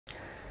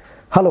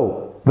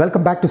Hello,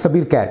 welcome back to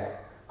SabirCAD.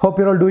 Hope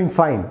you're all doing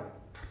fine.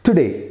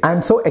 Today,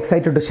 I'm so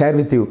excited to share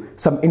with you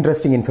some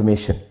interesting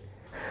information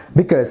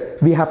because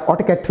we have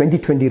AutoCAD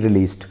 2020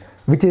 released,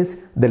 which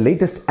is the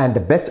latest and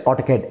the best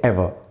AutoCAD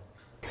ever.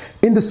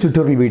 In this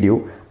tutorial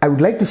video, I would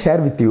like to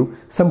share with you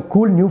some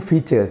cool new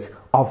features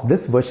of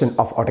this version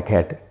of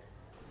AutoCAD.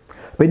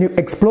 When you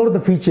explore the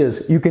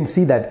features, you can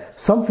see that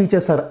some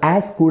features are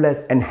as cool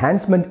as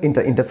enhancement in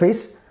the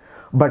interface,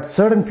 but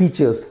certain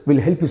features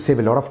will help you save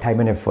a lot of time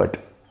and effort.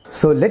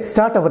 So let's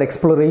start our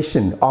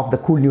exploration of the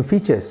cool new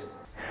features.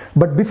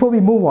 But before we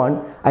move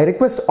on, I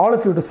request all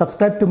of you to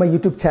subscribe to my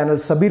YouTube channel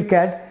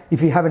SabirCAD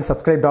if you haven't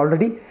subscribed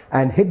already,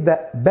 and hit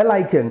the bell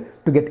icon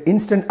to get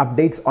instant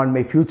updates on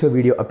my future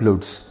video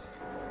uploads.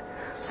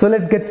 So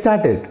let's get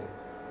started.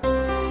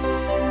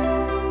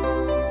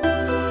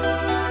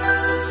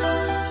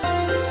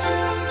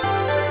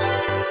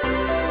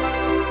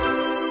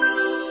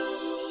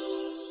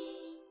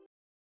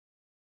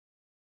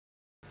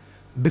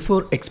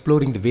 Before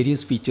exploring the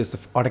various features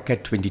of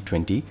AutoCAD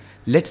 2020,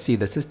 let's see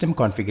the system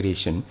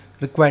configuration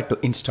required to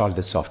install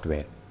the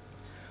software.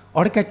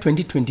 AutoCAD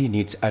 2020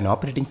 needs an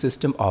operating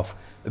system of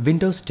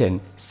Windows 10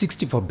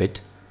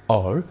 64-bit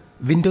or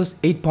Windows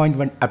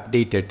 8.1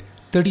 updated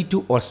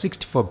 32 or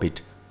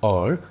 64-bit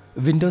or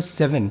Windows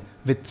 7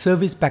 with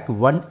Service Pack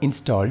 1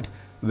 installed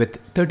with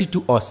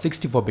 32 or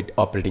 64-bit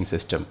operating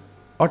system.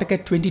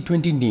 AutoCAD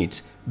 2020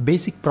 needs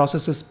basic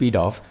processor speed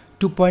of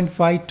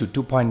 2.5 to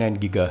 2.9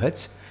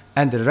 GHz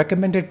and the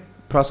recommended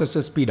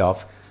processor speed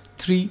of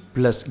 3+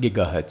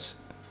 GHz.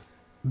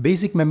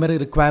 Basic memory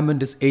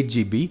requirement is 8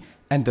 GB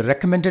and the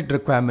recommended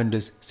requirement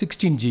is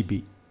 16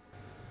 GB.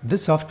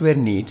 This software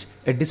needs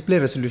a display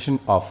resolution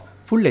of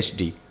Full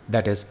HD,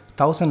 that is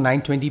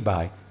 1920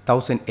 by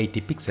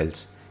 1080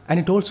 pixels, and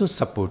it also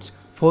supports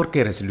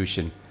 4K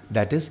resolution,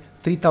 that is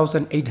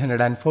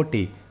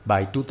 3840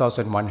 by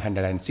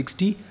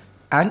 2160,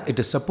 and it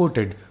is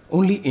supported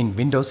only in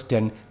Windows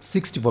 10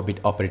 64-bit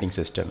operating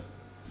system.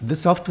 The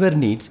software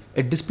needs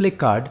a display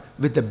card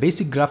with a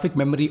basic graphic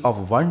memory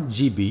of 1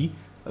 GB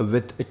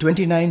with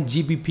 29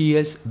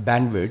 Gbps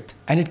bandwidth,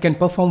 and it can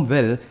perform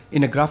well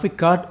in a graphic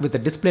card with a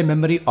display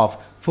memory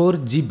of 4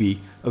 GB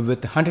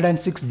with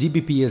 106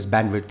 Gbps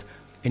bandwidth.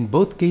 In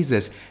both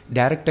cases,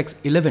 DirectX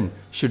 11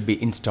 should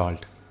be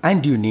installed,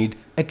 and you need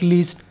at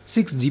least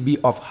 6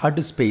 GB of hard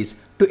disk space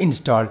to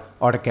install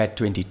AutoCAD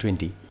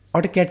 2020.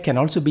 AutoCAD can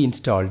also be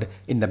installed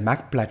in the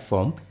Mac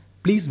platform.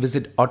 Please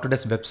visit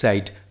Autodesk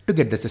website to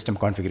get the system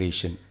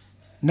configuration.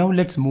 Now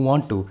let's move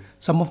on to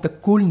some of the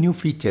cool new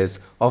features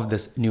of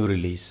this new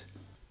release.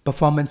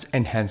 Performance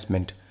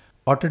enhancement.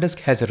 Autodesk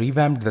has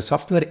revamped the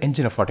software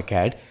engine of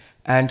AutoCAD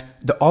and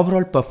the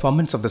overall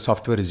performance of the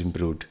software is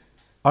improved.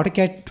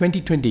 AutoCAD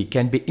 2020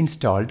 can be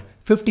installed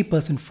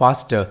 50%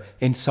 faster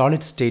in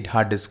solid-state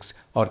hard disks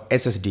or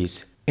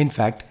SSDs. In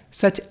fact,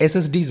 such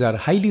SSDs are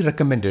highly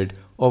recommended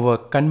over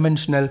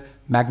conventional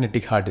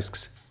magnetic hard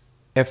disks.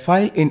 A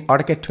file in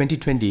AutoCAD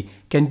 2020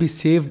 can be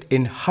saved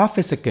in half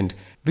a second,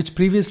 which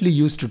previously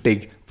used to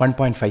take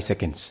 1.5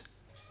 seconds.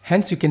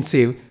 Hence, you can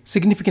save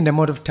significant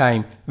amount of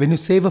time when you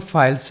save a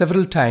file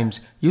several times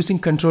using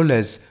Ctrl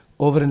S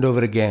over and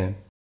over again.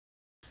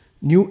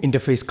 New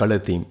interface color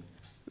theme.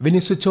 When you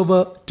switch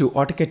over to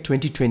AutoCAD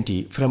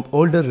 2020 from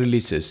older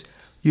releases,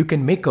 you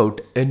can make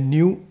out a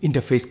new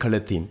interface color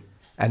theme,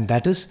 and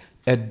that is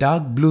a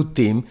dark blue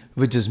theme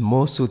which is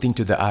more soothing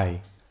to the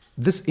eye.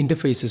 This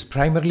interface is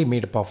primarily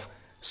made up of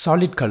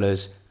solid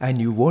colors and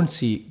you won't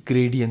see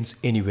gradients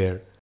anywhere.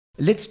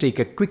 Let's take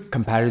a quick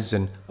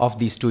comparison of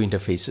these two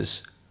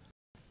interfaces.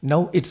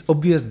 Now it's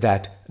obvious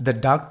that the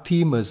dark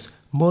theme is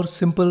more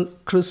simple,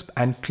 crisp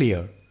and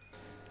clear.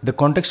 The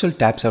contextual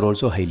tabs are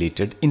also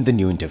highlighted in the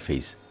new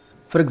interface.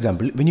 For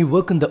example, when you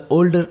work in the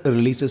older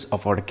releases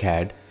of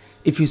AutoCAD,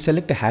 if you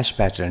select a hash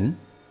pattern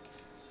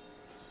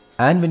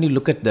and when you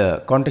look at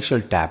the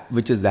contextual tab,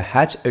 which is the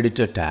hatch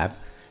editor tab,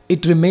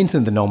 it remains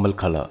in the normal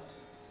color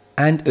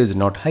and is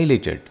not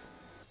highlighted.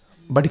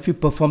 But if you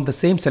perform the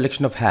same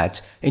selection of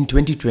hatch in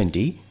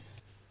 2020,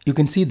 you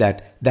can see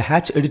that the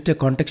hatch editor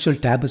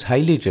contextual tab is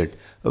highlighted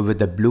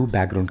with a blue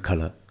background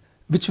color,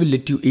 which will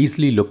let you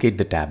easily locate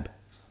the tab.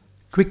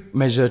 Quick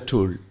Measure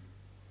tool.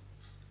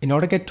 In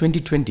AutoCAD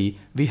 2020,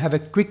 we have a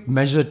quick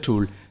measure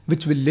tool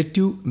which will let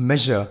you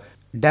measure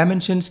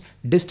dimensions,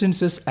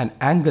 distances and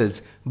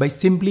angles by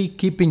simply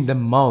keeping the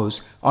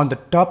mouse on the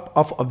top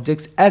of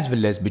objects as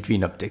well as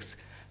between objects.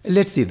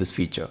 Let's see this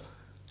feature.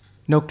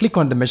 Now click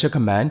on the measure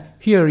command.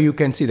 Here you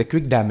can see the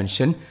quick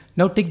dimension.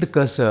 Now take the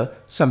cursor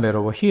somewhere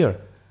over here.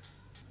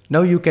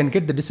 Now you can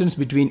get the distance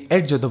between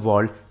edge of the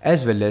wall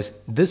as well as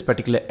this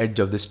particular edge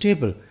of this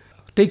table.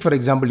 Take for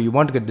example, you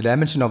want to get the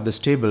dimension of this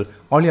table.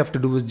 All you have to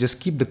do is just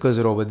keep the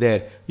cursor over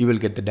there. You will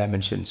get the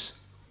dimensions.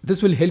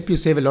 This will help you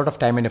save a lot of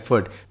time and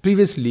effort.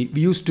 Previously,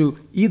 we used to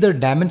either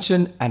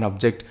dimension an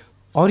object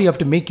or you have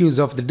to make use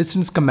of the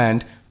distance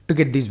command to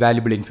get these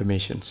valuable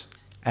informations.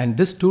 And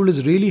this tool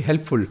is really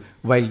helpful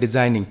while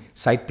designing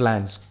site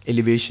plans,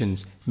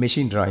 elevations,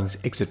 machine drawings,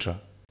 etc.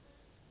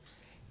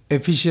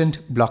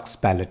 Efficient blocks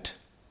palette.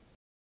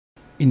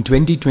 In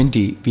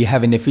 2020, we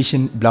have an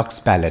efficient blocks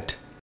palette.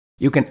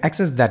 You can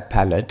access that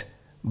palette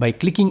by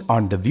clicking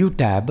on the View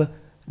tab.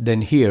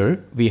 Then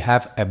here we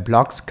have a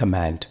blocks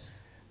command.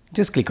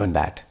 Just click on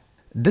that.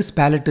 This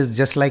palette is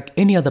just like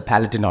any other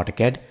palette in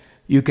AutoCAD.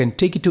 You can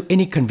take it to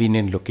any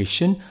convenient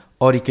location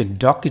or you can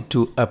dock it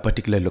to a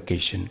particular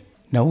location.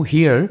 Now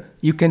here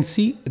you can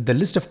see the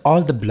list of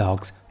all the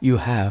blocks you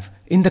have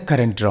in the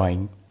current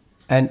drawing.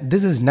 And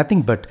this is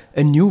nothing but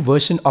a new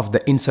version of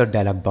the insert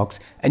dialog box,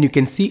 and you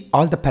can see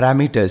all the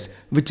parameters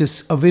which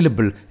is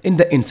available in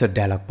the insert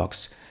dialog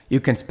box. You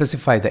can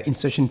specify the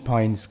insertion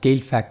point, scale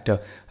factor,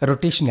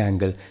 rotation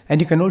angle,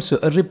 and you can also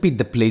repeat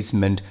the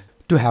placement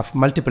to have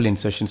multiple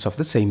insertions of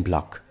the same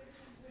block.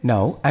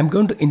 Now I'm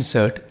going to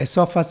insert a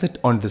sofa set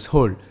on this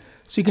hole.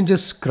 So you can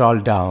just scroll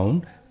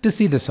down to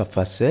see the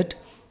sofa set,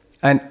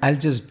 and I'll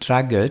just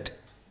drag it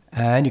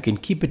and you can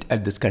keep it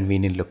at this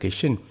convenient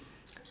location.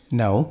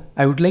 Now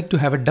I would like to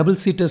have a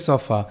double-seater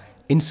sofa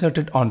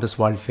inserted on this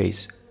wall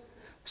face.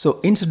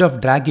 So instead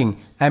of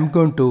dragging, I'm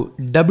going to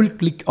double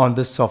click on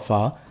the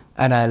sofa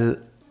and I'll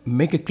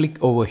make a click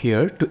over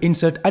here to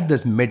insert at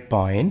this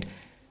midpoint.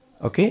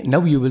 Okay,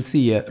 now you will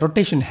see a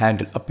rotation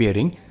handle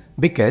appearing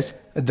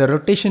because the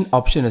rotation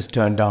option is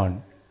turned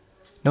on.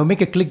 Now make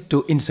a click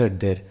to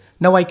insert there.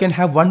 Now I can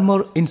have one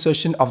more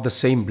insertion of the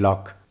same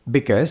block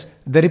because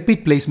the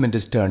repeat placement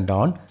is turned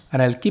on,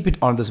 and I'll keep it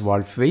on this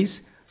wall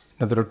face.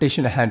 Now the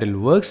rotation handle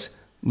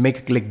works. Make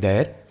a click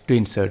there to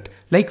insert.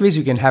 Likewise,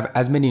 you can have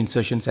as many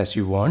insertions as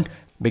you want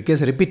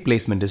because repeat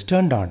placement is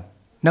turned on.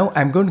 Now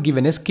I'm going to give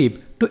an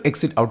escape to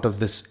exit out of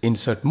this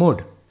insert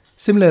mode.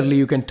 Similarly,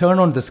 you can turn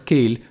on the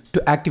scale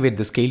to activate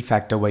the scale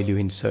factor while you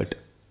insert.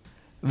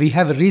 We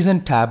have a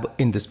recent tab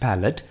in this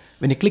palette.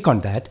 When you click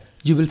on that,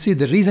 you will see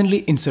the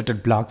recently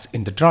inserted blocks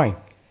in the drawing.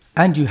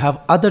 And you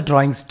have other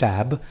drawings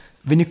tab.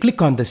 When you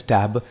click on this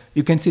tab,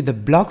 you can see the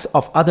blocks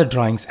of other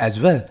drawings as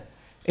well.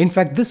 In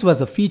fact, this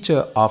was a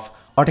feature of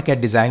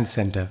AutoCAD Design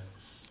Center.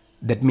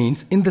 That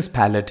means in this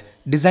palette,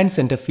 Design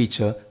Center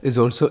feature is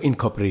also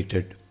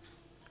incorporated.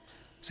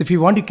 So if you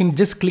want, you can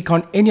just click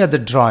on any other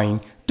drawing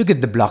to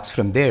get the blocks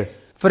from there.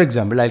 For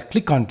example, I'll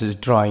click on this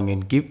drawing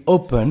and give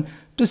open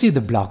to see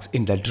the blocks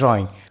in that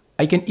drawing.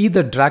 I can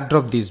either drag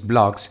drop these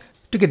blocks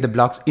to get the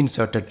blocks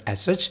inserted as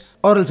such,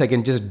 or else I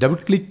can just double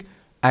click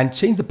and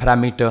change the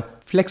parameter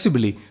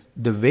flexibly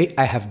the way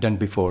I have done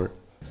before.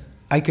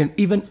 I can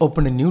even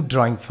open a new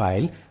drawing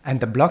file and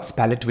the blocks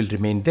palette will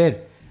remain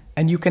there.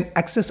 And you can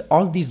access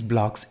all these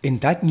blocks in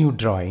that new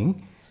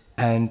drawing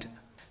and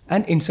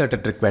insert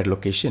at required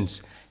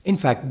locations. In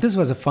fact, this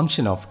was a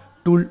function of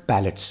tool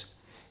palettes.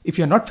 If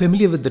you're not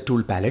familiar with the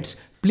tool palettes,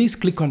 please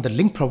click on the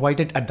link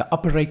provided at the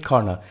upper right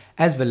corner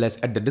as well as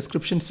at the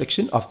description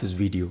section of this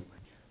video.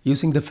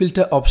 Using the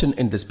filter option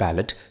in this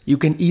palette, you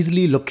can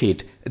easily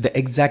locate the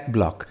exact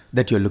block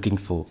that you're looking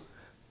for.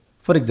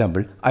 For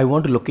example, I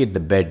want to locate the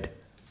bed.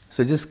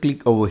 So just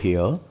click over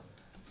here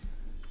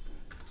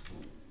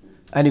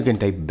and you can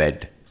type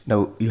bed.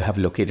 Now you have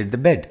located the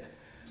bed.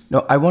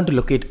 Now I want to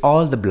locate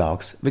all the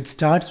blocks which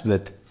starts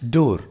with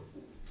door.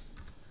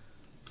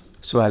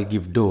 So I'll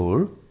give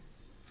door,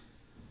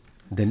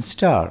 then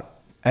star,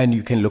 and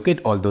you can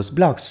locate all those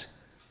blocks.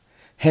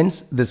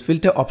 Hence, this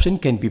filter option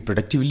can be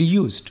productively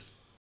used.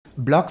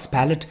 Blocks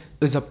palette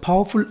is a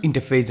powerful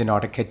interface in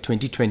AutoCAD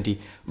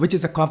 2020, which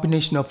is a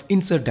combination of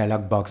insert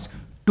dialog box,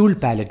 tool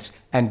palettes,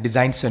 and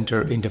design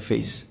center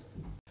interface.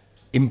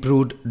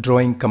 Improved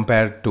drawing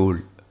compare tool.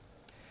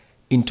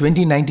 In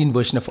 2019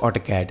 version of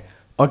AutoCAD,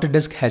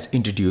 Autodesk has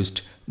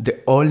introduced the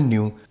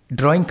all-new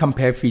drawing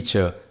compare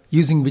feature,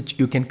 using which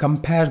you can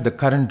compare the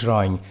current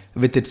drawing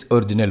with its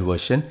original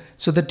version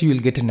so that you will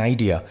get an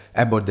idea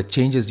about the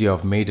changes you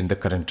have made in the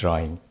current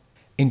drawing.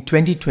 In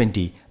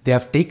 2020, they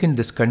have taken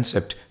this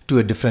concept to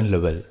a different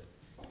level.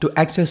 To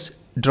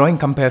access drawing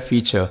compare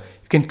feature,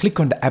 you can click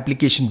on the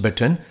application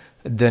button,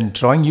 then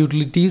drawing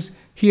utilities.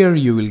 Here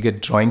you will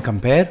get drawing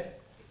compare,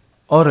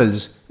 or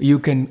else you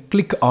can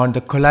click on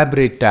the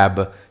collaborate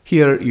tab.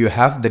 Here you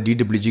have the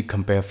DWG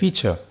compare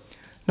feature.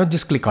 Now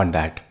just click on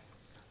that.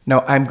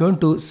 Now I'm going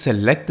to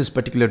select this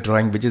particular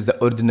drawing, which is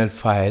the original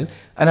file,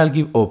 and I'll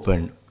give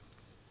open.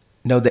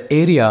 Now the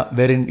area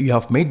wherein you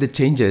have made the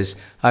changes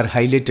are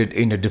highlighted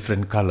in a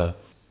different color,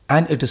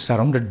 and it is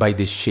surrounded by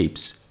these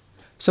shapes.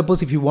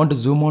 Suppose if you want to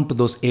zoom on to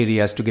those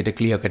areas to get a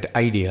clear-cut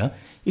idea,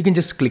 you can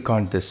just click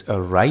on this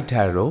right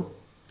arrow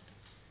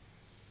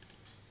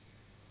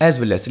as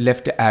well as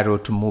left arrow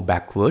to move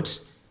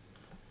backwards.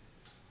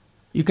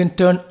 You can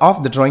turn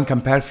off the drawing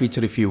compare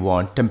feature if you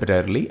want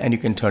temporarily, and you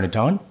can turn it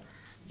on.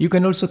 You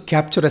can also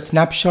capture a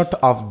snapshot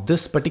of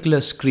this particular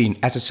screen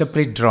as a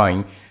separate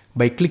drawing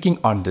by clicking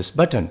on this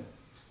button.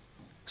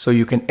 So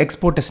you can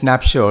export a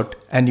snapshot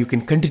and you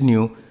can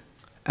continue,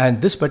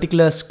 and this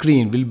particular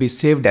screen will be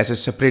saved as a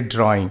separate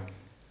drawing,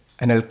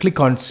 and I'll click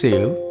on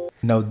save.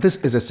 Now this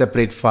is a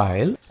separate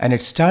file and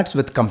it starts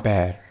with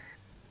compare,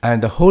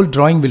 and the whole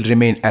drawing will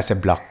remain as a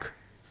block.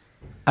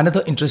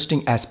 Another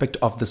interesting aspect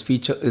of this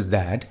feature is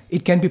that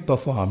it can be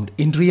performed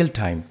in real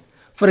time.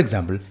 For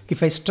example,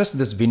 if I stretch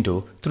this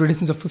window through a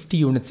distance of 50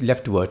 units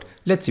leftward,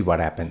 let's see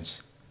what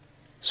happens.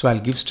 So I'll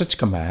give stretch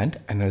command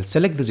and I'll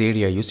select this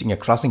area using a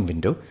crossing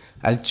window.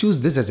 I'll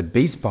choose this as a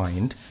base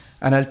point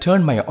and I'll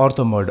turn my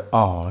ortho mode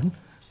on.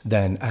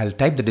 Then I'll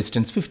type the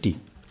distance 50.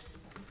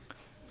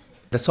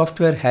 The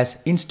software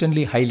has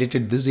instantly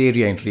highlighted this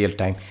area in real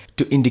time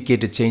to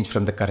indicate a change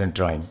from the current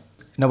drawing.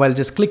 Now I'll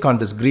just click on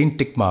this green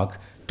tick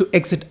mark to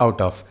exit out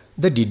of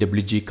the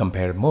DWG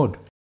compare mode.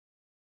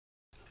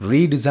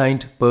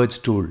 Redesigned Purge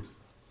tool.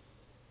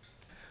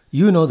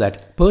 You know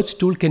that Purge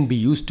tool can be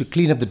used to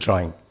clean up the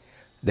drawing.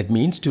 That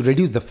means to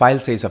reduce the file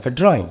size of a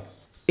drawing.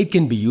 It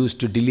can be used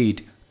to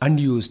delete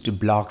unused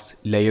blocks,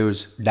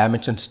 layers,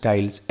 dimension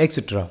styles,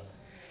 etc.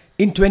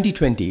 In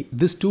 2020,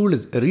 this tool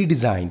is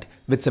redesigned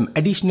with some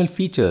additional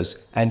features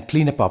and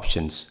cleanup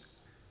options.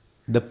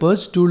 The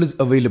Purge tool is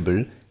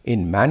available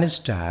in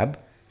Manage tab,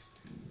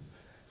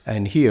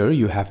 and here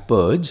you have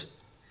Purge.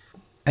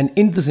 And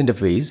in this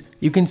interface,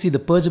 you can see the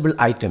purgeable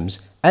items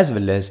as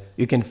well as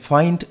you can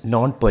find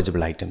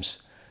non-purgeable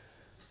items.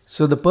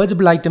 So the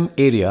purgeable item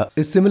area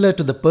is similar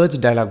to the Purge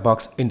dialog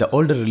box in the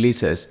older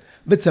releases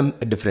with some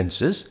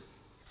differences.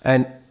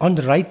 And on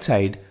the right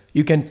side,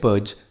 you can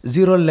purge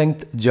zero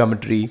length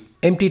geometry,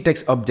 empty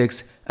text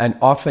objects and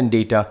orphan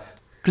data.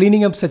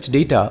 Cleaning up such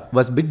data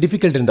was a bit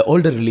difficult in the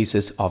older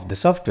releases of the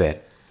software.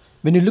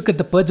 When you look at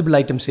the purgeable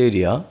items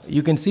area,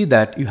 you can see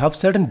that you have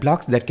certain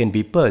blocks that can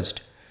be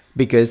purged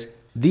because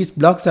these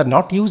blocks are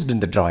not used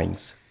in the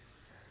drawings.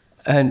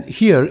 And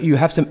here you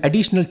have some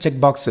additional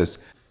checkboxes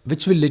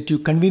which will let you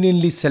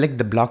conveniently select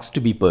the blocks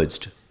to be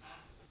purged.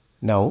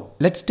 Now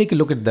let's take a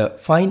look at the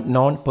Find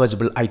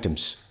Non-Purgeable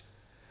Items.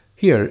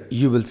 Here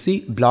you will see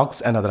blocks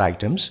and other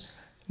items.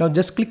 Now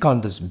just click on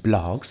this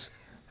blocks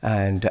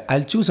and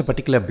I'll choose a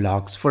particular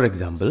blocks. For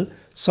example,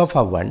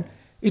 Sofa 1.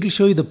 It will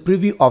show you the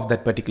preview of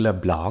that particular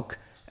block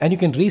and you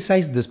can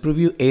resize this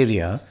preview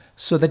area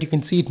so that you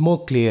can see it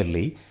more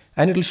clearly,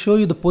 and it will show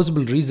you the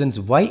possible reasons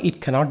why it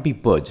cannot be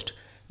purged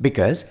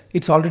because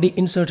it's already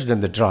inserted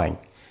in the drawing.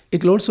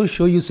 It will also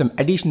show you some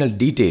additional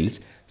details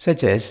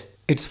such as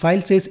its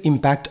file size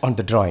impact on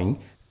the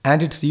drawing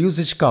and its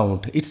usage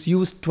count. It's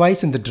used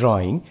twice in the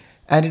drawing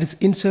and it is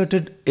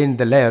inserted in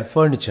the layer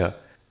furniture.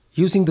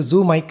 Using the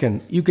zoom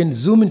icon, you can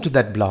zoom into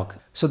that block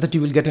so that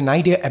you will get an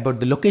idea about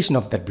the location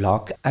of that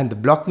block, and the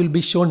block will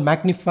be shown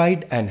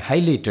magnified and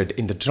highlighted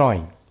in the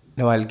drawing.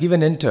 Now I'll give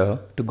an enter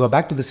to go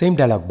back to the same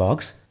dialog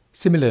box.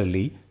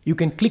 Similarly, you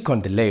can click on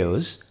the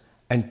layers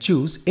and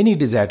choose any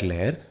desired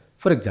layer.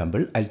 For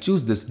example, I'll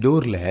choose this door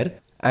layer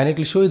and it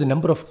will show you the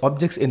number of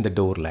objects in the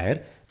door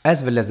layer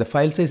as well as the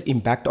file size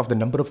impact of the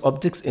number of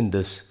objects in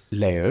this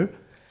layer.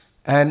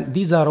 And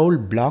these are all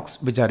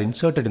blocks which are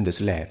inserted in this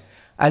layer.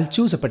 I'll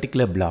choose a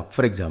particular block.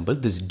 For example,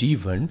 this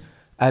D1.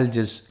 I'll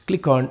just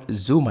click on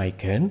zoom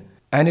icon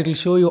and it will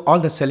show you all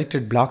the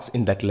selected blocks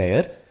in that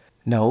layer.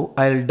 Now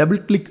I'll double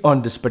click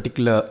on this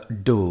particular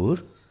door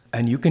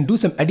and you can do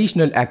some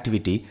additional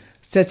activity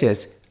such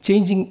as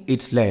changing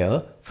its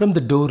layer from the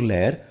door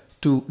layer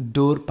to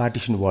door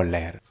partition wall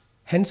layer.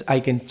 Hence, I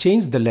can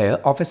change the layer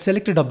of a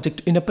selected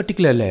object in a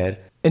particular layer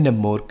in a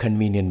more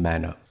convenient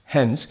manner.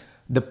 Hence,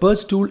 the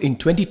Purge tool in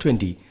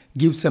 2020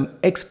 gives some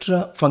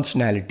extra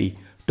functionality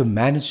to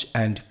manage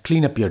and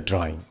clean up your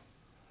drawing.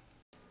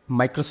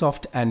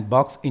 Microsoft and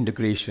Box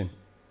integration.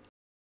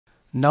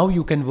 Now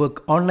you can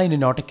work online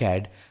in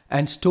AutoCAD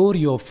and store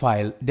your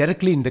file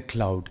directly in the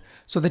cloud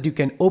so that you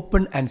can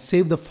open and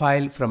save the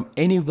file from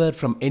anywhere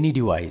from any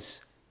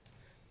device.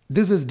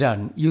 This is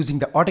done using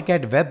the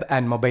AutoCAD web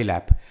and mobile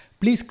app.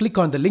 Please click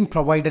on the link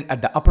provided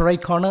at the upper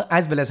right corner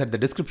as well as at the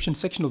description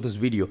section of this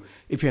video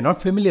if you're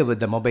not familiar with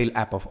the mobile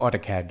app of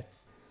AutoCAD.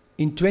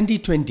 In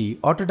 2020,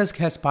 Autodesk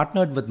has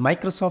partnered with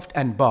Microsoft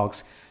and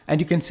Box, and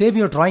you can save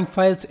your drawing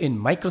files in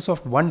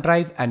Microsoft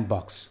OneDrive and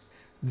Box.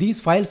 These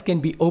files can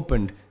be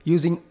opened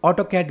using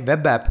AutoCAD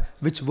web app,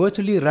 which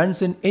virtually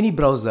runs in any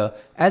browser,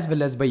 as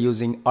well as by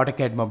using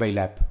AutoCAD mobile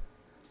app.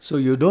 So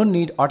you don't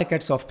need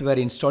AutoCAD software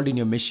installed in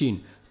your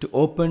machine to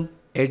open,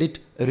 edit,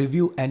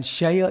 review and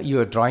share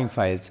your drawing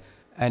files,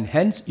 and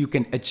hence you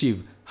can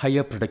achieve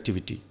higher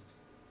productivity.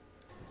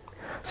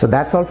 So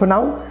that's all for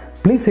now.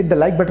 Please hit the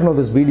like button of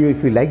this video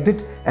if you liked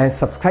it and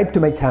subscribe to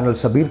my channel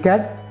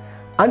SabirCAD.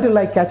 Until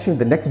I catch you in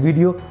the next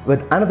video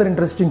with another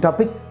interesting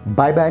topic,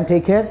 bye bye and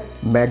take care.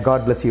 May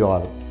God bless you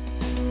all.